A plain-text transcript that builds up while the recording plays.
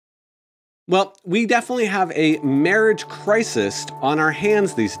Well, we definitely have a marriage crisis on our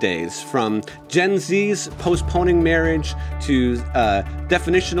hands these days, from Gen Z's postponing marriage to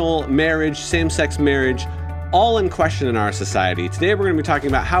definitional marriage, same-sex marriage, all in question in our society. Today we're going to be talking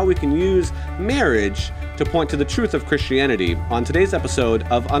about how we can use marriage to point to the truth of Christianity on today's episode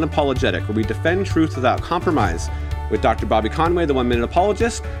of Unapologetic, where we defend truth without compromise. With Dr. Bobby Conway, the One Minute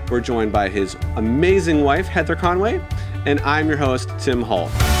Apologist, we're joined by his amazing wife, Heather Conway, and I'm your host, Tim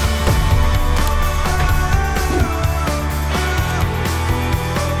Hull.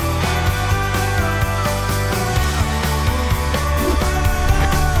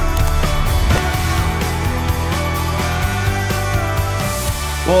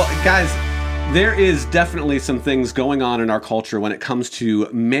 Well, guys, there is definitely some things going on in our culture when it comes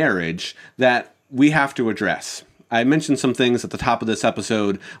to marriage that we have to address. I mentioned some things at the top of this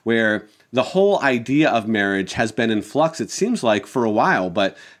episode where the whole idea of marriage has been in flux, it seems like, for a while.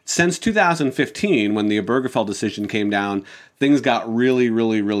 But since 2015, when the Obergefell decision came down, things got really,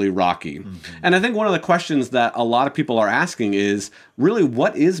 really, really rocky. Mm-hmm. And I think one of the questions that a lot of people are asking is, really,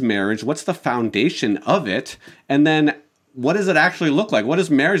 what is marriage? What's the foundation of it? And then what does it actually look like? What does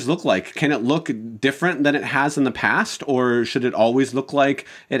marriage look like? Can it look different than it has in the past? Or should it always look like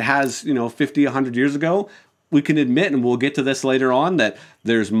it has, 50, 100 years ago? We can admit, and we'll get to this later on, that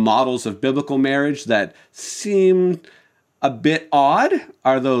there's models of biblical marriage that seem a bit odd.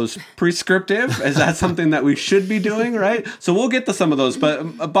 Are those prescriptive? Is that something that we should be doing, right? So we'll get to some of those.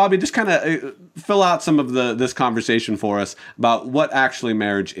 But Bobby, just kind of fill out some of this conversation for us about what actually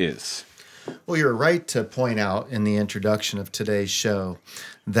marriage is. Well, you're right to point out in the introduction of today's show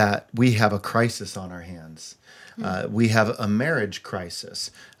that we have a crisis on our hands. We have a marriage crisis.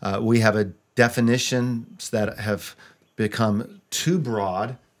 We have definitions that have become too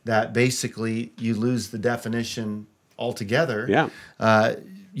broad that basically you lose the definition altogether. Yeah.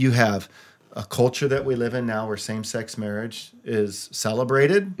 You have a culture that we live in now where same-sex marriage is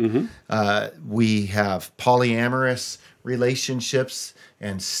celebrated. Mm-hmm. We have polyamorous relationships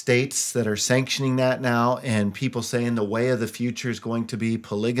and states that are sanctioning that now, and people saying the way of the future is going to be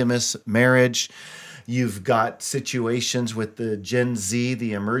polygamous marriage. You've got situations with the Gen Z,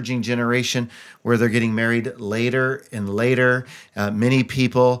 the emerging generation, where they're getting married later and later. Many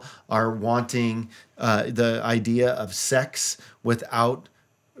people are wanting the idea of sex without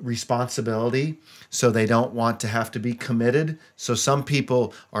responsibility, so they don't want to have to be committed. So some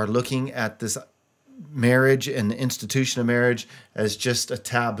people are looking at this marriage and the institution of marriage as just a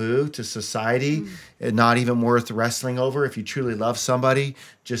taboo to society, and not even worth wrestling over. If you truly love somebody,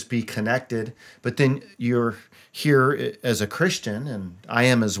 just be connected. But then you're here as a Christian, and I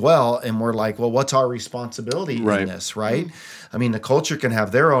am as well, and we're like, well, what's our responsibility in this, right? I mean, the culture can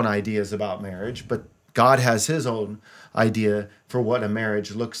have their own ideas about marriage, but God has his own idea for what a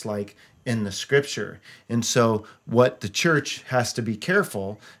marriage looks like in the scripture. And so what the church has to be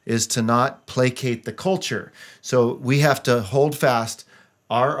careful is to not placate the culture. So we have to hold fast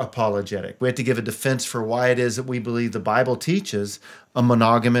our apologetic. We have to give a defense for why it is that we believe the Bible teaches a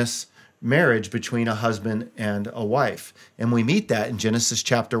monogamous marriage between a husband and a wife. And we meet that in Genesis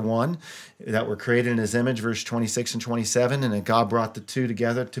chapter 1, that we're created in his image, verse 26 and 27, and that God brought the two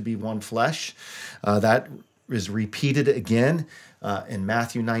together to be one flesh. That is repeated again in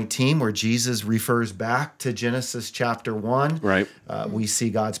Matthew 19, where Jesus refers back to Genesis chapter 1. Right. We see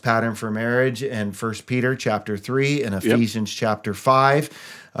God's pattern for marriage in 1 Peter chapter 3 and Ephesians chapter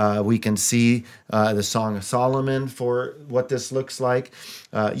 5. We can see the Song of Solomon for what this looks like.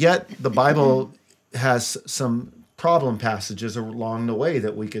 Yet the Bible has some problem passages along the way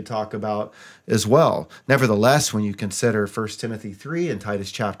that we could talk about as well. Nevertheless, when you consider 1 Timothy 3 and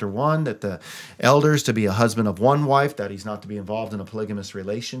Titus chapter 1, that the elders to be a husband of one wife, that he's not to be involved in a polygamous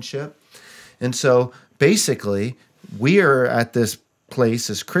relationship. And so basically, we are at this place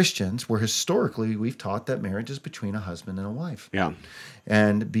as Christians where historically we've taught that marriage is between a husband and a wife. Yeah.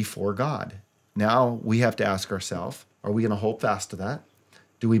 And before God. Now we have to ask ourselves, are we going to hold fast to that?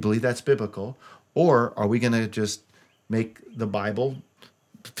 Do we believe that's biblical? Or are we going to just make the Bible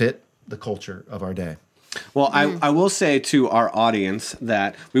fit the culture of our day? Well, I will say to our audience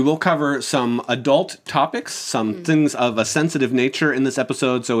that we will cover some adult topics, some things of a sensitive nature in this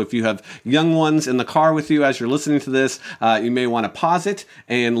episode. So if you have young ones in the car with you as you're listening to this, you may want to pause it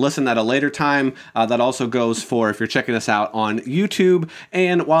and listen at a later time. That also goes for if you're checking us out on YouTube.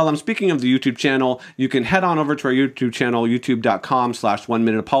 And while I'm speaking of the YouTube channel, you can head on over to our YouTube channel, youtube.com/One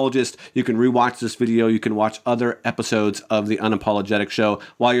Minute Apologist. You can rewatch this video. You can watch other episodes of the Unapologetic show.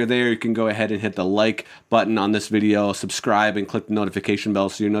 While you're there, you can go ahead and hit the like button on this video, subscribe, and click the notification bell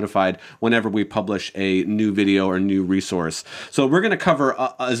so you're notified whenever we publish a new video or new resource. So we're going to cover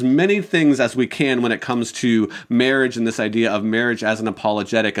as many things as we can when it comes to marriage and this idea of marriage as an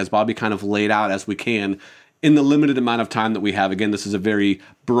apologetic, as Bobby kind of laid out as we can in the limited amount of time that we have. Again, this is a very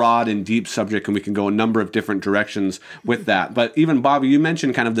broad and deep subject, and we can go a number of different directions with that. But even, Bobby, you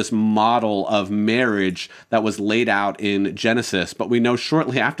mentioned kind of this model of marriage that was laid out in Genesis, but we know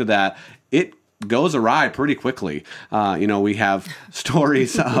shortly after that, it goes awry pretty quickly. We have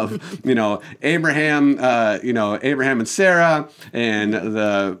stories of, Abraham and Sarah, and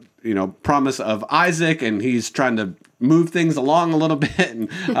the, promise of Isaac, and he's trying to move things along a little bit, and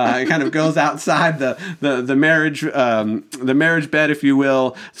it kind of goes outside the marriage bed, if you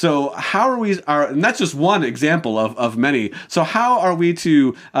will. So how are we? And that's just one example of many. So how are we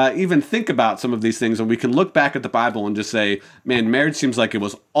to even think about some of these things when we can look back at the Bible and just say, man, marriage seems like it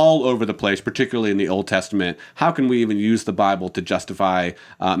was all over the place, particularly in the Old Testament. How can we even use the Bible to justify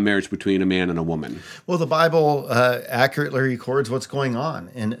marriage between a man and a woman? Well, the Bible accurately records what's going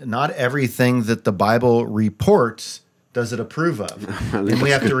on, and not everything that the Bible reports does it approve of. And we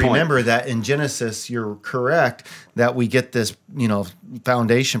have to remember that in Genesis, you're correct, that we get this,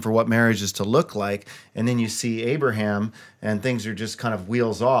 foundation for what marriage is to look like. And then you see Abraham and things are just kind of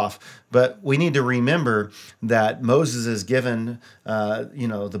wheels off. But we need to remember that Moses is given,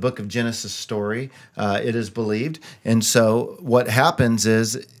 the book of Genesis story. It is believed. And so what happens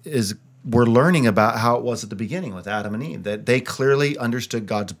is we're learning about how it was at the beginning with Adam and Eve, that they clearly understood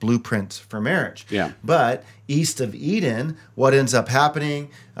God's blueprints for marriage. Yeah. But east of Eden, what ends up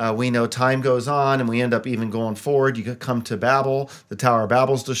happening, we know time goes on and we end up even going forward. You come to Babel, the Tower of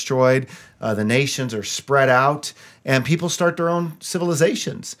Babel's destroyed, the nations are spread out, and people start their own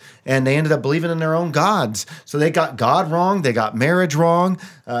civilizations, and they ended up believing in their own gods. So they got God wrong, they got marriage wrong,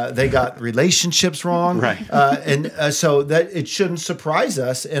 they got relationships wrong. Right. So that it shouldn't surprise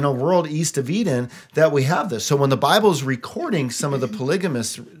us in a world east of Eden that we have this. So when the Bible is recording some of the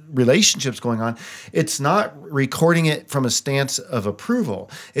polygamous relationships going on, it's not recording it from a stance of approval.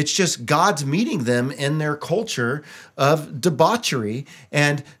 It's just God's meeting them in their culture of debauchery.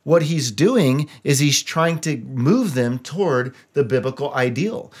 And what he's doing is he's trying to move them toward the biblical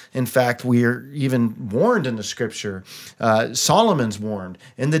ideal. In fact, we are even warned in the scripture, Solomon's warned,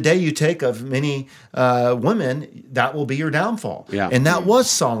 in the day you take of many women, that will be your downfall. Yeah. And that was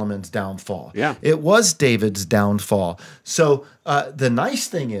Solomon's downfall. Yeah. It was David's downfall. So the nice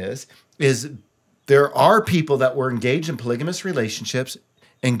thing is there are people that were engaged in polygamous relationships,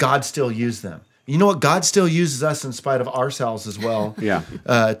 and God still used them. You know what? God still uses us in spite of ourselves as well,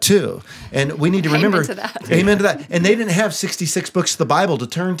 too. And we need to remember. Amen to that. Amen to that. And they didn't have 66 books of the Bible to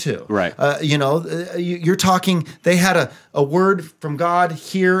turn to. Right. You're talking, they had a word from God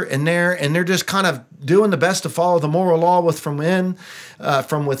here and there, and they're just kind of doing the best to follow the moral law from within.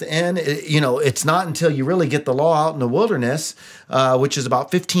 It's not until you really get the law out in the wilderness, which is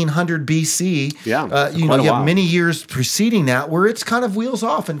about 1500 BC. Yeah, you have many years preceding that where it's kind of wheels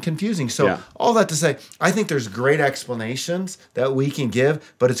off and confusing. So all that to say, I think there's great explanations that we can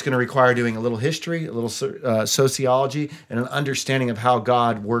give, but it's going to require doing a little history, a little sociology, and an understanding of how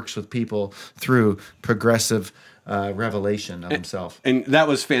God works with people through progressive revelation of himself. And that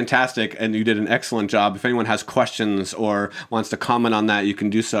was fantastic, and you did an excellent job. If anyone has questions or wants to comment on that, you can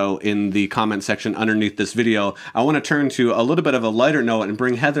do so in the comment section underneath this video. I want to turn to a little bit of a lighter note and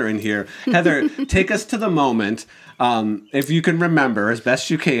bring Heather in here. Heather, take us to the moment, if you can remember as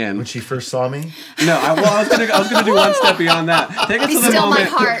best you can. When she first saw me? No, I was gonna do one step beyond that. Take us to the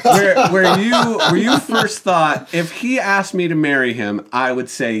moment where you first thought, if he asked me to marry him, I would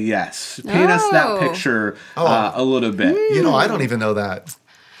say yes. Paint us that picture a little bit. I don't even know that.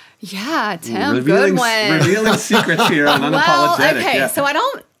 Yeah, Tim, good one. Revealing secrets here on Unapologetic. Okay, yeah. so I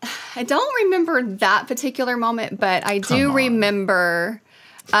don't remember that particular moment, but I do remember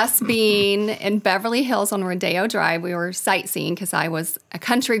us being in Beverly Hills on Rodeo Drive. We were sightseeing because I was a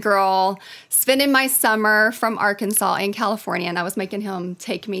country girl, spending my summer from Arkansas in California, and I was making him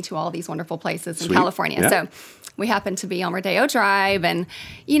take me to all these wonderful places in California. Yeah. So we happened to be on Rodeo Drive, and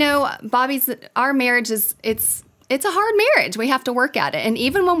our marriage it's a hard marriage. We have to work at it. And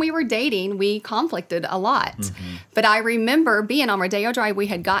even when we were dating, we conflicted a lot. Mm-hmm. But I remember being on Rodeo Drive, we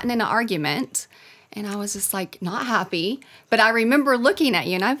had gotten in an argument, and I was just like not happy. But I remember looking at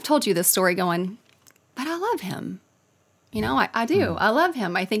you, and I've told you this story going, but I love him. I do. Mm. I love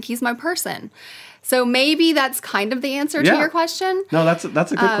him. I think he's my person. So maybe that's kind of the answer to your question. No, that's a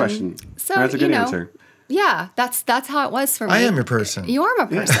good question. So that's a good answer. Yeah, that's how it was for me. I am your person. You are my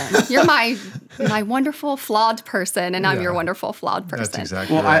person. You're my wonderful, flawed person, and I'm your wonderful, flawed person. That's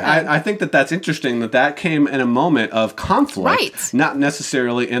exactly Well, right. I think that's interesting that came in a moment of conflict, Right. not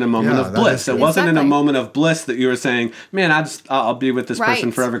necessarily in a moment of bliss. It wasn't in a moment of bliss that you were saying, man, I'll be with this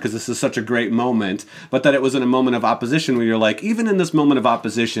person forever because this is such a great moment, but that it was in a moment of opposition where you're like, even in this moment of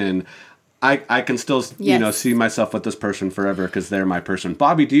opposition, I can still, see myself with this person forever because they're my person.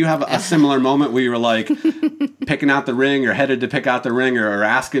 Bobby, do you have a similar moment where you were like picking out the ring or headed to pick out the ring or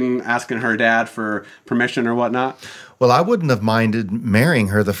asking her dad for permission or whatnot? Well, I wouldn't have minded marrying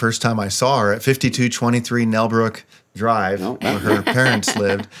her the first time I saw her at 5223 Nellbrook Drive, where her parents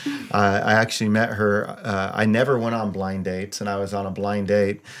lived. I actually met her. I never went on blind dates, and I was on a blind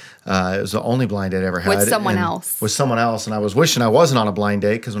date. It was the only blind date I ever had. With someone else. With someone else, and I was wishing I wasn't on a blind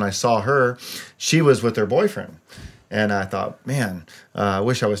date because when I saw her, she was with her boyfriend. And I thought, man, I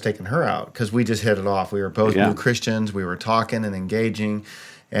wish I was taking her out because we just hit it off. We were both new Christians. We were talking and engaging.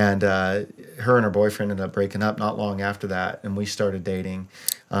 And her and her boyfriend ended up breaking up not long after that, and we started dating.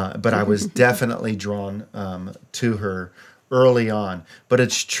 But I was definitely drawn to her early on. But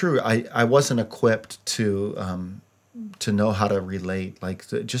it's true, I wasn't equipped to know how to relate. Like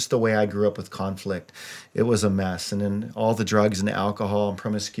just the way I grew up with conflict, it was a mess. And then all the drugs and the alcohol and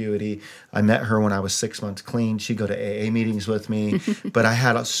promiscuity. I met her when I was 6 months clean. She'd go to AA meetings with me, but I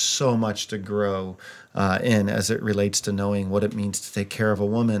had so much to grow in as it relates to knowing what it means to take care of a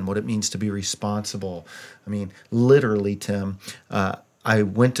woman, what it means to be responsible. I mean, literally, Tim, I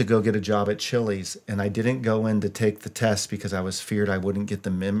went to go get a job at Chili's, and I didn't go in to take the test because I was feared I wouldn't get the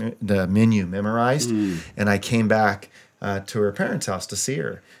menu memorized. And I came back to her parents' house to see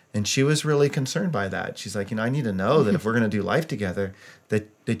her, and she was really concerned by that. She's like, I need to know that if we're going to do life together,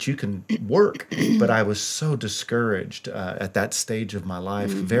 that you can work. But I was so discouraged at that stage of my life,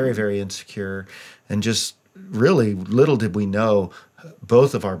 very, very insecure, and just really little did we know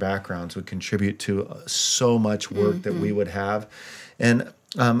both of our backgrounds would contribute to so much work that we would have. And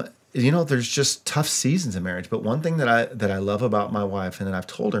there's just tough seasons in marriage. But one thing that I love about my wife, and that I've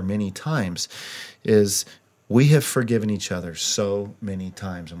told her many times, is we have forgiven each other so many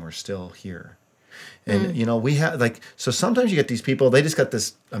times, and we're still here. And we have so sometimes you get these people, they just got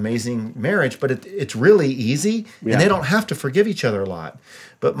this amazing marriage, but it's really easy, and they don't have to forgive each other a lot.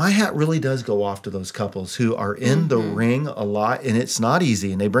 But my hat really does go off to those couples who are in the ring a lot, and it's not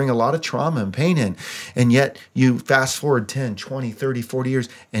easy, and they bring a lot of trauma and pain in. And yet you fast forward 10, 20, 30, 40 years,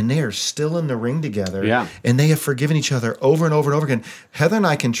 and they are still in the ring together, and they have forgiven each other over and over and over again. Heather and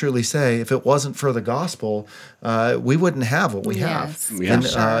I can truly say, if it wasn't for the gospel, we wouldn't have what we have. And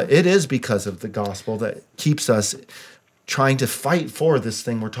it is because of the gospel that keeps us trying to fight for this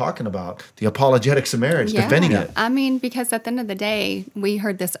thing we're talking about, the apologetics of marriage, defending it. I mean, because at the end of the day, we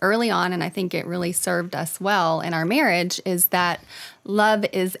heard this early on, and I think it really served us well in our marriage, is that love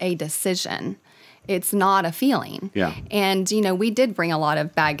is a decision. It's not a feeling. Yeah. And, we did bring a lot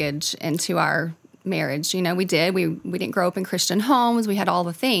of baggage into our marriage. We did. We didn't grow up in Christian homes. We had all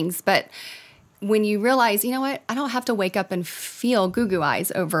the things. But when you realize, what, I don't have to wake up and feel goo-goo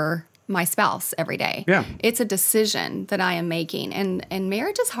eyes over my spouse every day. Yeah. It's a decision that I am making. And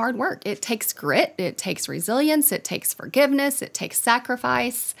marriage is hard work. It takes grit. It takes resilience. It takes forgiveness. It takes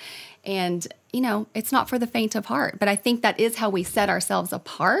sacrifice. And, it's not for the faint of heart. But I think that is how we set ourselves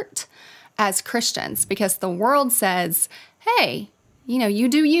apart as Christians, because the world says, hey, you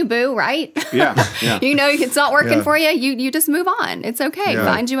do you, boo, right? Yeah. It's not working for you. You just move on. It's okay.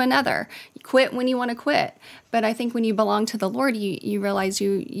 Find you another. Quit when you want to quit. But I think when you belong to the Lord, you realize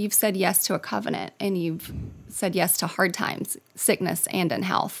you've said yes to a covenant, and you've said yes to hard times, sickness, and in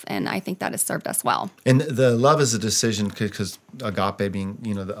health. And I think that has served us well. And the love is a decision, because agape being,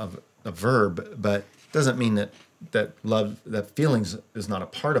 a verb, but doesn't mean that love, that feelings is not a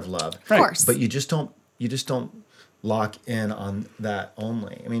part of love. Of course. But you just don't lock in on that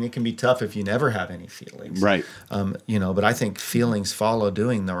only. I mean, it can be tough if you never have any feelings. Right. But I think feelings follow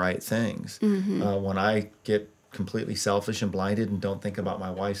doing the right things. When I get completely selfish and blinded and don't think about my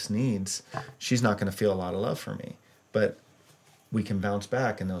wife's needs, she's not going to feel a lot of love for me. But we can bounce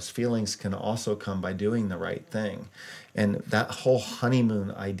back, and those feelings can also come by doing the right thing. And that whole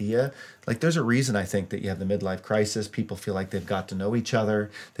honeymoon idea, there's a reason I think that you have the midlife crisis. People feel like they've got to know each other.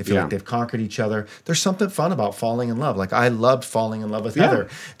 They feel like they've conquered each other. There's something fun about falling in love. I loved falling in love with Heather.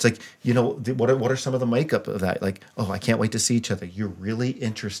 It's what are some of the makeup of that? I can't wait to see each other. You're really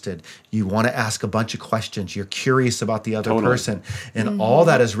interested. You want to ask a bunch of questions. You're curious about the other person. And all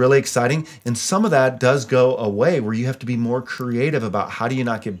that is really exciting. And some of that does go away, where you have to be more creative about how do you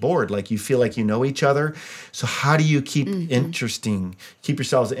not get bored. You feel like you know each other. So how do you keep keep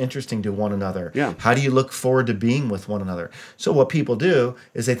yourselves interesting to one another? Yeah. How do you look forward to being with one another? So what people do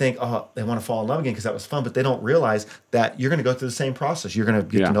is they think, oh, they want to fall in love again because that was fun, but they don't realize that you're going to go through the same process. You're going to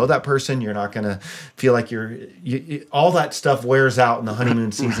get to know that person. You're not going to feel like all that stuff wears out and the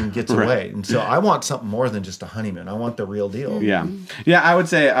honeymoon season gets away. And so I want something more than just a honeymoon. I want the real deal. Yeah. Yeah, I would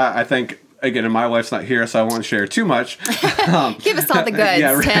say, I think, again, and my wife's not here, so I won't share too much. Give us all the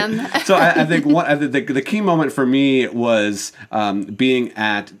goods, Tim. So I think the key moment for me was being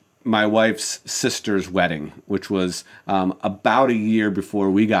at my wife's sister's wedding, which was about a year before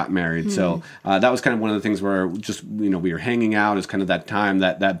we got married. So that was kind of one of the things where just, we were hanging out. It was kind of that time,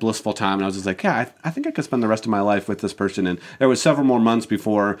 that blissful time. And I was just like, yeah, I think I could spend the rest of my life with this person. And there was several more months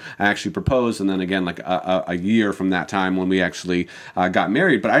before I actually proposed. And then again, like a year from that time when we actually got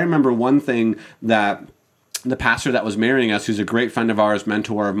married. But I remember one thing that the pastor that was marrying us, who's a great friend of ours,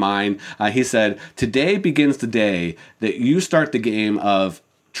 mentor of mine, he said, today begins the day that you start the game of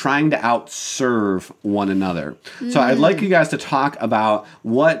trying to outserve one another. So I'd like you guys to talk about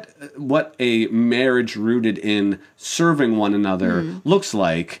what a marriage rooted in serving one another looks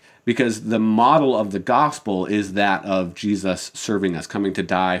like, because the model of the gospel is that of Jesus serving us, coming to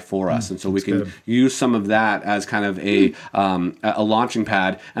die for us. And so we can use some of that as kind of a launching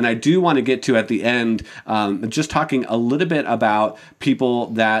pad. And I do want to get to, at the end, just talking a little bit about people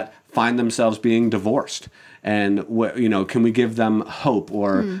that find themselves being divorced. And can we give them hope,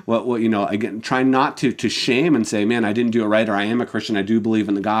 or again, try not to shame and say, man, I didn't do it right, or I am a Christian, I do believe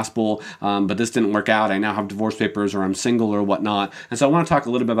in the gospel, but this didn't work out, I now have divorce papers, or I'm single, or whatnot. And so I want to talk a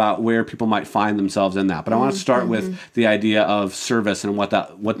little bit about where people might find themselves in that. But I want to start with the idea of service and what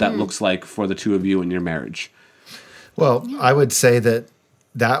that looks like for the two of you in your marriage. Well, I would say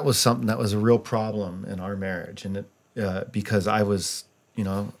that was something that was a real problem in our marriage, and because I was,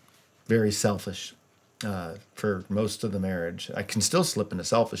 very selfish. For most of the marriage, I can still slip into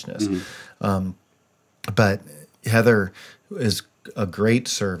selfishness. But Heather is a great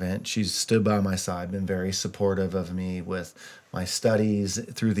servant. She's stood by my side, been very supportive of me with my studies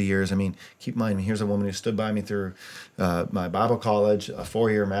through the years. I mean, keep in mind, here's a woman who stood by me through my Bible college, a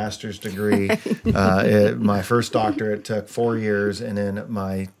 4-year master's degree. My first doctorate took 4 years, and then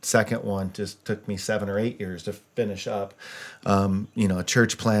my second one just took me 7 or 8 years to finish up.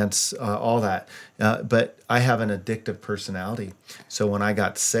 Church plants, all that. But I have an addictive personality. So when I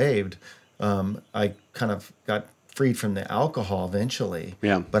got saved, I kind of got freed from the alcohol eventually.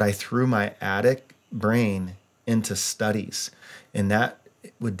 Yeah. But I threw my addict brain into studies, and that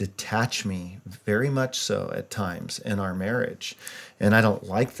would detach me very much so at times in our marriage. And I don't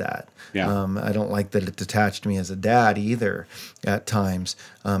like that. Yeah. I don't like that it detached me as a dad either at times.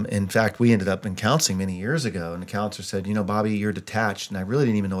 In fact, we ended up in counseling many years ago, and the counselor said, Bobby, you're detached. And I really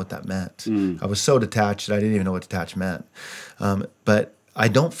didn't even know what that meant. I was so detached that I didn't even know what detached meant. But I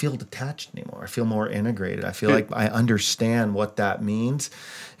don't feel detached anymore. I feel more integrated. I feel like I understand what that means.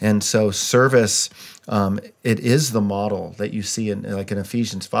 And so service, it is the model that you see in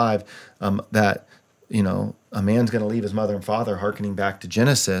Ephesians 5, that, a man's going to leave his mother and father, hearkening back to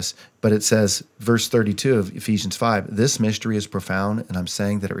Genesis. But it says, verse 32 of Ephesians 5, this mystery is profound, and I'm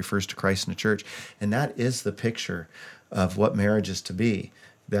saying that it refers to Christ and the church. And that is the picture of what marriage is to be,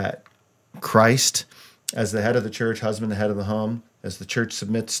 that Christ as the head of the church, husband the head of the home. As the church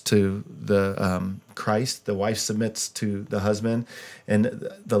submits to the Christ, the wife submits to the husband, and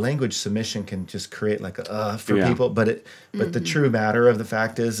the language submission can just create like a for people. But the true matter of the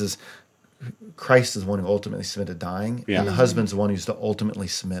fact is Christ is the one who ultimately submitted dying, and the husband's the one who's to ultimately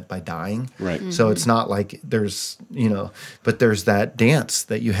submit by dying. Right. So it's not like there's but there's that dance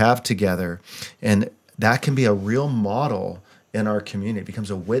that you have together, and that can be a real model in our community. It becomes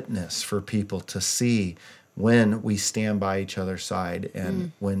a witness for people to see when we stand by each other's side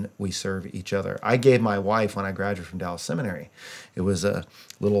and when we serve each other. I gave my wife, when I graduated from Dallas Seminary, it was a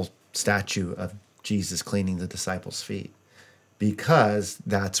little statue of Jesus cleaning the disciples' feet, because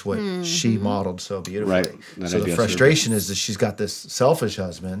that's what she modeled so beautifully. Right. So the frustration is that she's got this selfish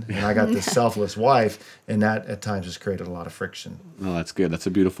husband, and I got this selfless wife, and that at times has created a lot of friction. Oh, that's good. That's a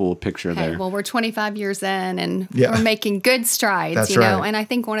beautiful picture there. Well, we're 25 years in, and we're making good strides, that's right. And I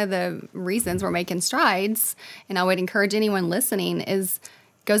think one of the reasons we're making strides, and I would encourage anyone listening,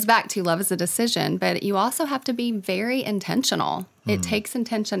 goes back to love is a decision, but you also have to be very intentional. It takes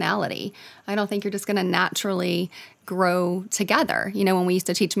intentionality. I don't think you're just going to naturally grow together. When we used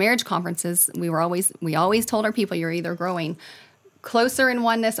to teach marriage conferences, we always told our people, you're either growing closer in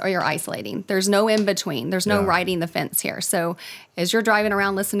oneness or you're isolating. There's no in between. There's no riding the fence here. So as you're driving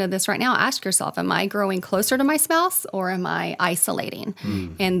around listening to this right now, ask yourself, am I growing closer to my spouse or am I isolating?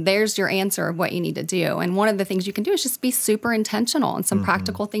 And there's your answer of what you need to do. And one of the things you can do is just be super intentional. And some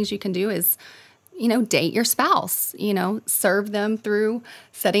practical things you can do is, date your spouse, serve them through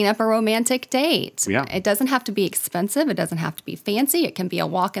setting up a romantic date. Yeah. It doesn't have to be expensive. It doesn't have to be fancy. It can be a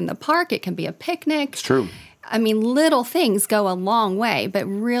walk in the park. It can be a picnic. It's true. I mean, little things go a long way, but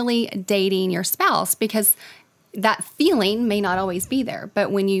really dating your spouse, because that feeling may not always be there.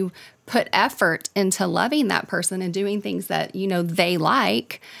 But when you put effort into loving that person and doing things that, they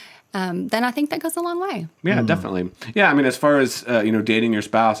like, then I think that goes a long way. Yeah, definitely. Yeah, I mean, as far as, dating your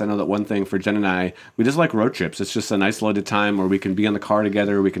spouse, I know that one thing for Jen and I, we just like road trips. It's just a nice loaded time where we can be in the car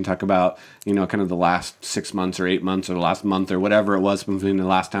together. We can talk about, kind of the last 6 months or 8 months or the last month or whatever it was between the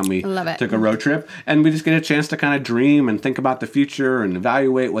last time we took a road trip. And we just get a chance to kind of dream and think about the future and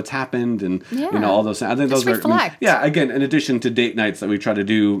evaluate what's happened and, all those things. I think just those reflect. Yeah, again, in addition to date nights that we try to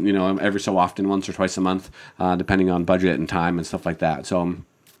do, every so often, once or twice a month, depending on budget and time and stuff like that.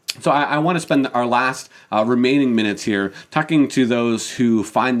 So I want to spend our last remaining minutes here talking to those who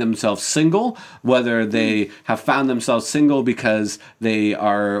find themselves single, whether they have found themselves single because they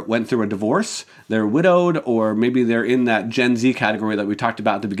went through a divorce, they're widowed, or maybe they're in that Gen Z category that we talked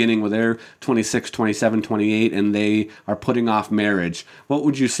about at the beginning where they're 26, 27, 28, and they are putting off marriage. What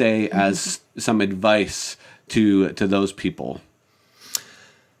would you say as some advice to those people?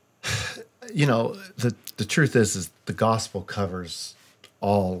 The truth is the gospel covers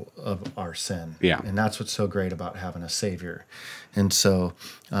all of our sin. Yeah. And that's what's so great about having a savior. And so,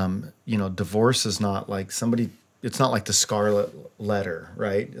 divorce is not like it's not like the scarlet letter,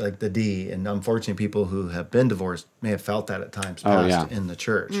 right? Like the D. And unfortunately, people who have been divorced may have felt that at times past in the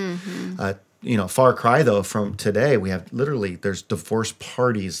church. Far cry though from today, we have there's divorce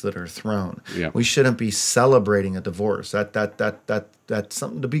parties that are thrown. Yeah. We shouldn't be celebrating a divorce. That's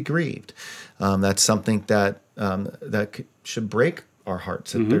something to be grieved. That's something that should break our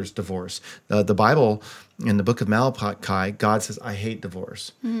hearts that there's divorce. The Bible, in the book of Malachi, God says, I hate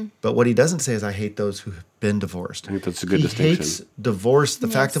divorce. But what he doesn't say is, I hate those who have been divorced. I think that's a good distinction. He hates divorce, the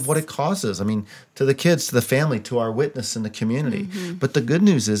fact of what it causes. I mean, to the kids, to the family, to our witness in the community. But the good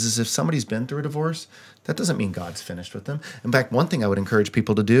news is if somebody's been through a divorce, that doesn't mean God's finished with them. In fact, one thing I would encourage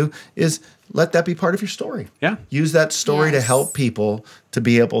people to do is let that be part of your story. Yeah. Use that story to help people to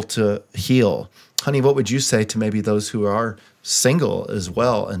be able to heal. Honey, what would you say to maybe those who are single as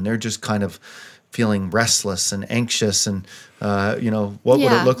well, and they're just kind of feeling restless and anxious, and what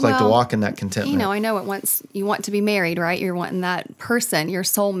would it look like to walk in that contentment? I know you want to be married, right? You're wanting that person, your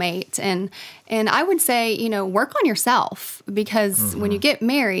soulmate, and I would say, work on yourself, because when you get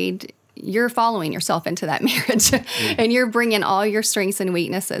married, you're following yourself into that marriage and you're bringing all your strengths and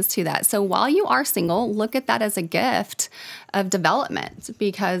weaknesses to that. So while you are single, look at that as a gift of development,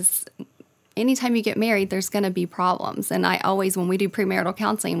 because anytime you get married, there's going to be problems. And when we do premarital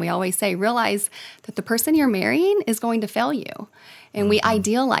counseling, we always say, realize that the person you're marrying is going to fail you. And we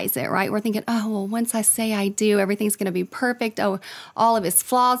idealize it, right? We're thinking, oh, well, once I say I do, everything's going to be perfect. Oh, all of his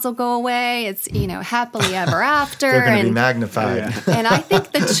flaws will go away. It's, happily ever after. They're going to be magnified. And I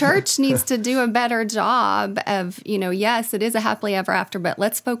think the church needs to do a better job of, yes, it is a happily ever after, but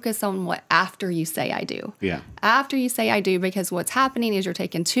let's focus on what after you say I do. Yeah. After you say I do, because what's happening is you're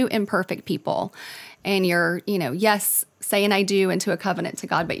taking two imperfect people and you're, yes, saying I do into a covenant to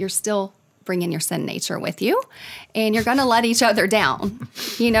God, but you're still bringing your sin nature with you, and you're going to let each other down.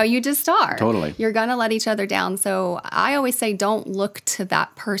 You just are. Totally. You're going to let each other down. So I always say, don't look to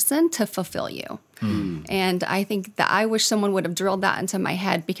that person to fulfill you. And I think that I wish someone would have drilled that into my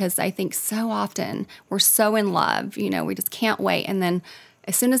head, because I think so often we're so in love, we just can't wait. And then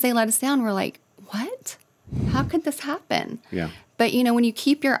as soon as they let us down, we're like, what? How could this happen? Yeah. But, when you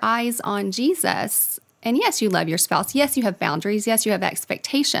keep your eyes on Jesus, and yes, you love your spouse. Yes, you have boundaries. Yes, you have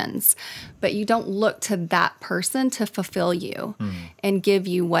expectations. But you don't look to that person to fulfill you and give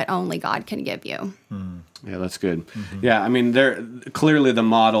you what only God can give you. Yeah, that's good. Yeah, I mean, clearly the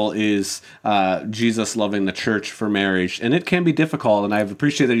model is Jesus loving the church for marriage, and it can be difficult. And I've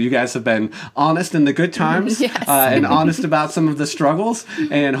appreciated that you guys have been honest in the good times and honest about some of the struggles.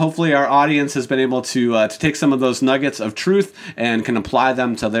 And hopefully, our audience has been able to take some of those nuggets of truth and can apply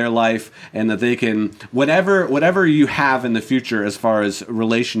them to their life, and that they can whatever you have in the future as far as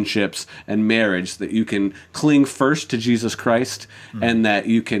relationships and marriage, that you can cling first to Jesus Christ, and that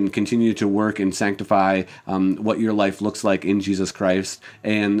you can continue to work and sanctify what your life looks like in Jesus Christ,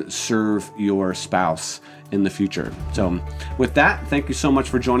 and serve your spouse in the future. So with that, thank you so much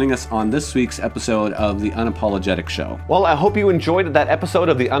for joining us on this week's episode of the Unapologetic Show. Well, I hope you enjoyed that episode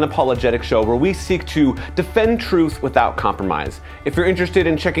of the Unapologetic Show, where we seek to defend truth without compromise. If you're interested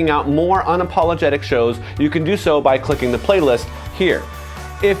in checking out more unapologetic shows, you can do so by clicking the playlist here.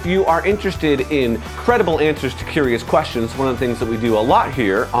 If you are interested in credible answers to curious questions, one of the things that we do a lot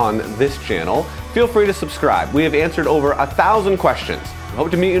here on this channel, feel free to subscribe. We have answered over 1,000 questions. We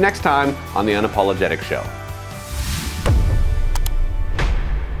hope to meet you next time on the Unapologetic Show.